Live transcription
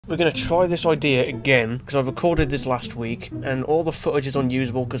We're going to try this idea again, because I recorded this last week, and all the footage is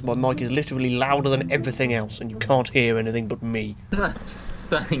unusable because my mic is literally louder than everything else, and you can't hear anything but me.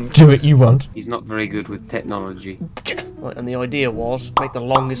 Thanks. Do it, you won't. He's not very good with technology. Right, and the idea was, make the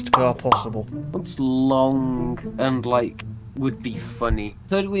longest car possible. What's long and, like, would be funny?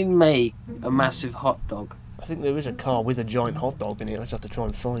 Could we make a massive hot dog? I think there is a car with a giant hot dog in it, I just have to try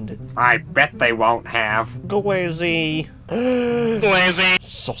and find it. I bet they won't have. Glizzy! Glizzy!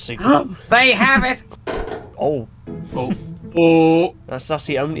 Sausage. They have it! Oh. Oh. Oh. That's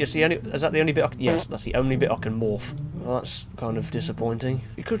the only, is that the only bit yes, that's the only bit I can morph. Well, that's kind of disappointing.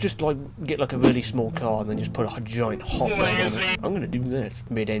 You could just, like, get, like, a really small car and then just put a giant hot dog on it. I'm gonna do that.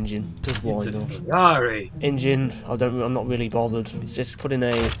 Mid-engine. Just why It's a not? Ferrari. Engine, I'm not really bothered. It's just put in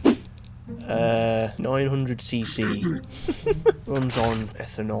a 900cc. Runs on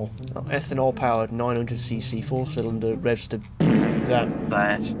ethanol. Ethanol powered 900cc 4-cylinder revs to that.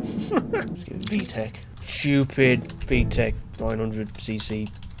 That. Let's give it VTEC. Stupid VTEC 900cc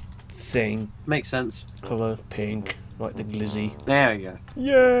thing. Makes sense. Colour pink, like the Glizzy. There we go.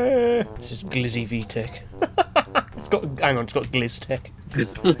 Yeah. This is Glizzy VTEC. It's got GlizzTech.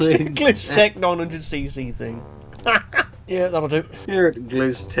 GlizzTech 900cc thing. Yeah, that'll do. Here at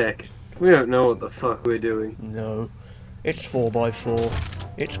GlizzTech, we don't know what the fuck we're doing. No, it's 4x4.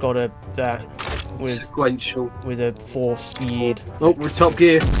 It's got a that with Sequential. with a 4-speed. Oh, we're top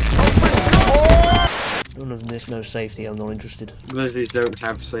gear. None of this, no safety. I'm not interested. Glizzies don't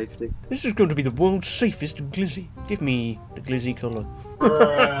have safety. This is going to be the world's safest Glizzy. Give me the Glizzy colour.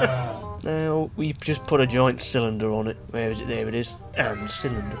 Now we just put a giant cylinder on it. Where is it? There it is. And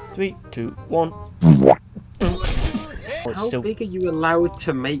cylinder. 3, 2, 1. Oh, How big are you allowed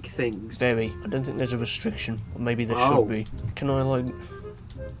to make things? Very. I don't think there's a restriction. Or maybe there should be. Can I, like...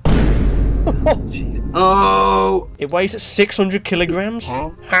 Jeez. Oh! It weighs 600 kilograms?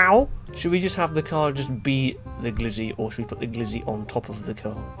 Huh? How? Should we just have the car just be the Glizzy, or should we put the Glizzy on top of the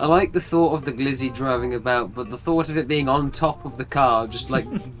car? I like the thought of the Glizzy driving about, but the thought of it being on top of the car, just like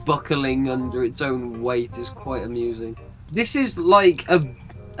buckling under its own weight, is quite amusing. This is like a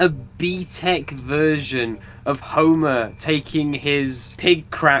B-Tech version of Homer taking his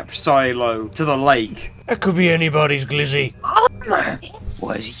pig crap silo to the lake. That could be anybody's Glizzy. Homer, it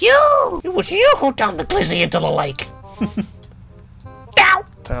was you! It was you who dumped the Glizzy into the lake. Ow!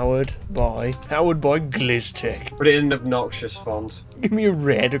 Powered by GlizzTech. Put it in an obnoxious font. Give me a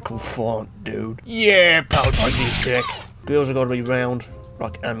radical font, dude. Yeah, powered by GlizzTech. Grills have got to be round,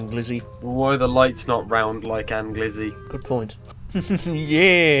 like Ann Glizzy. Why are the lights not round like Ann Glizzy? Good point.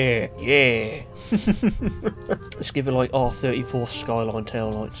 Yeah, yeah. Let's give it like R34 Skyline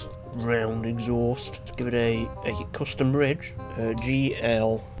taillights. Round exhaust. Let's give it a custom reg.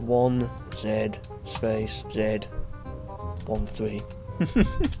 GL1Z space Z13.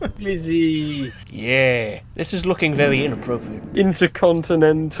 Glizzy. Yeah. This is looking very inappropriate.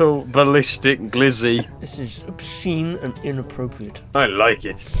 Intercontinental ballistic Glizzy. This is obscene and inappropriate. I like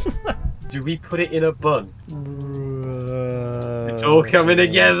it. Do we put it in a bun? It's all coming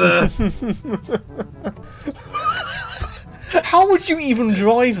together. How would you even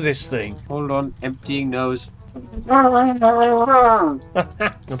drive this thing? Hold on, emptying nose. I'll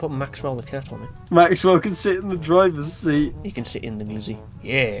put Maxwell the cat on it. Maxwell can sit in the driver's seat. He can sit in the Glizzy.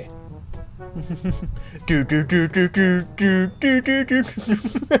 Yeah. do do do do do do do do do.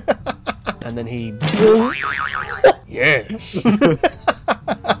 And then he. Yes.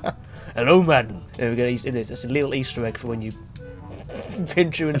 Hello, Madden. There we go. That's a little Easter egg for when you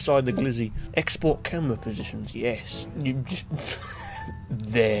venture inside the Glizzy. Export camera positions. Yes. You just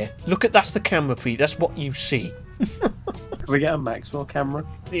there. Look at that's the camera pre. That's what you see. Can we get a Maxwell camera?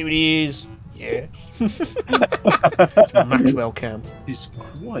 There it is. Yes. It's a Maxwell cam. It's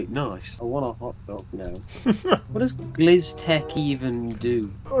quite nice. I want a hot dog now. What does GlizzTech even do?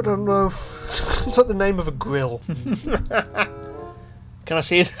 I don't know. It's like the name of a grill. Can I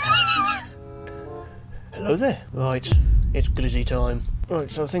see it? Hello there. Right, it's Glizzy time.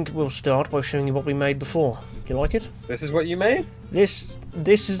 Right, so I think we'll start by showing you what we made before. You like it? This is what you made? This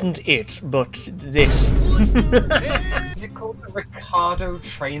isn't it, but this. Is it called the Ricardo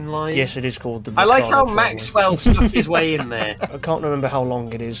train line? Yes, it is called the I like Ricardo how train Maxwell stuck his way in there. I can't remember how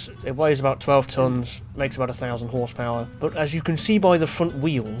long it is. It weighs about 12 tons, makes about 1,000 horsepower. But as you can see by the front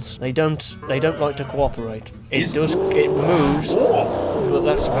wheels, they don't like to cooperate. It moves, but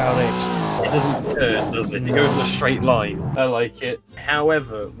that's about it. It doesn't turn, does it? It goes in a straight line. I like it.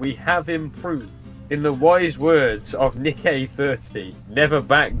 However, we have improved. In the wise words of Nick A30, never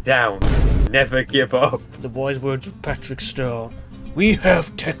back down, never give up. The wise words of Patrick Starr. We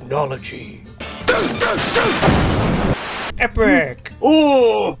have technology. Epic!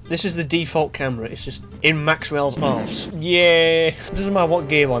 Oh! This is the default camera. It's just in Maxwell's arse. Yeah! It doesn't matter what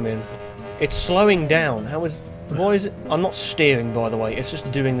gear I'm in. It's slowing down. How is... Why is it... I'm not steering, by the way. It's just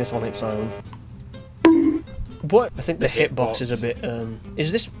doing this on its own. What? I think the hitbox is a bit,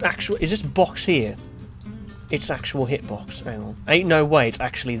 Is this box here? It's actual hitbox. Hang on. Ain't no way it's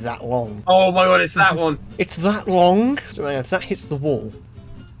actually that long. Oh my god, it's that one. It's that long? So if that hits the wall...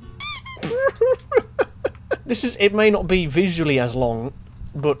 It may not be visually as long,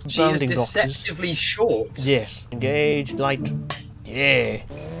 but She is bounding boxes... deceptively short. Yes. Engage, light... Yeah.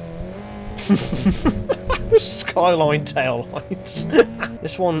 The skyline tail lights.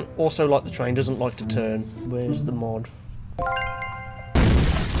 This one, also like the train, doesn't like to turn. Where's the mod?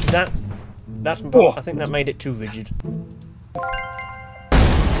 That's I think that made it too rigid.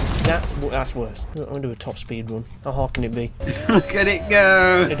 That's worse. I'm gonna do a top speed run. How hard can it be? Look at it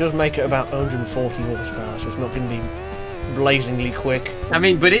go! It does make it about 140 horsepower, so it's not gonna be blazingly quick. I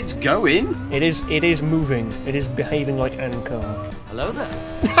mean, but it's going. It is moving. It is behaving like an car. Hello there.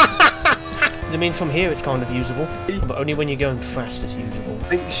 I mean, from here it's kind of usable, but only when you're going fast it's usable. I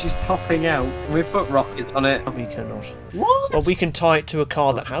think she's topping out. Can we put rockets on it? We cannot. What? Well, we can tie it to a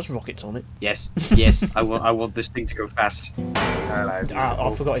car that has rockets on it. Yes, yes. I want this thing to go fast.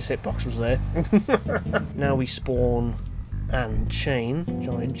 I forgot his hitbox was there. Now we spawn and chain.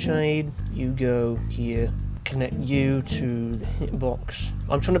 Giant chain. You go here. Connect you to the hitbox.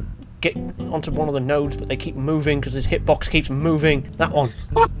 I'm trying to get onto one of the nodes, but they keep moving because this hitbox keeps moving. That one.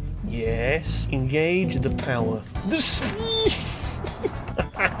 Yes. Engage the power. The speed.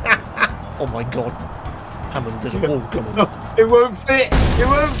 Oh my god. Hammond, there's a wall coming. No, it won't fit. It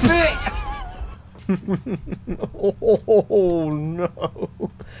won't fit. Oh no.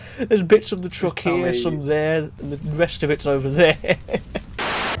 There's bits of the truck here, some there, and the rest of it's over there.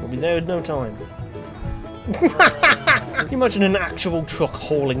 We'll be there in no time. Can you imagine an actual truck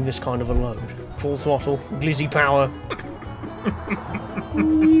hauling this kind of a load? Full throttle, glizzy power.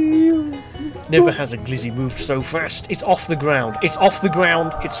 Never has a glizzy moved so fast. It's off the ground. It's off the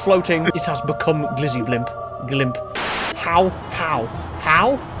ground. It's floating. It has become glizzy glimp. How? How?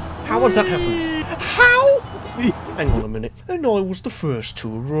 How? How has that happened? How? Hang on a minute. And I was the first to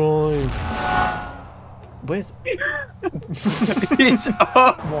arrive. Where? It's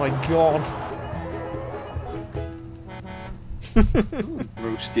up. My god.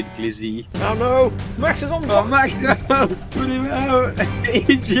 Roasted glizzy. Oh no! Max is on top! Oh, Max, no! Put him out!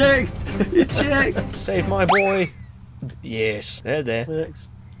 Eject! Eject! Save my boy! Yes, they're there. Max.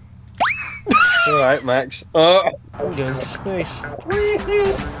 Alright, Max. Oh! I'm going to space. Wee-hoo.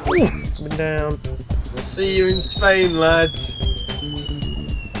 Coming down. We'll see you in Spain, lads.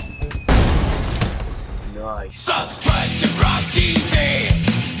 Nice. Subscribe to GrogTV.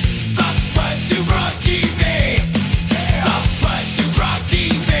 Subscribe to GrogTV. Subscribe to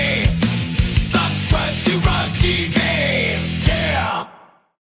GrogTV.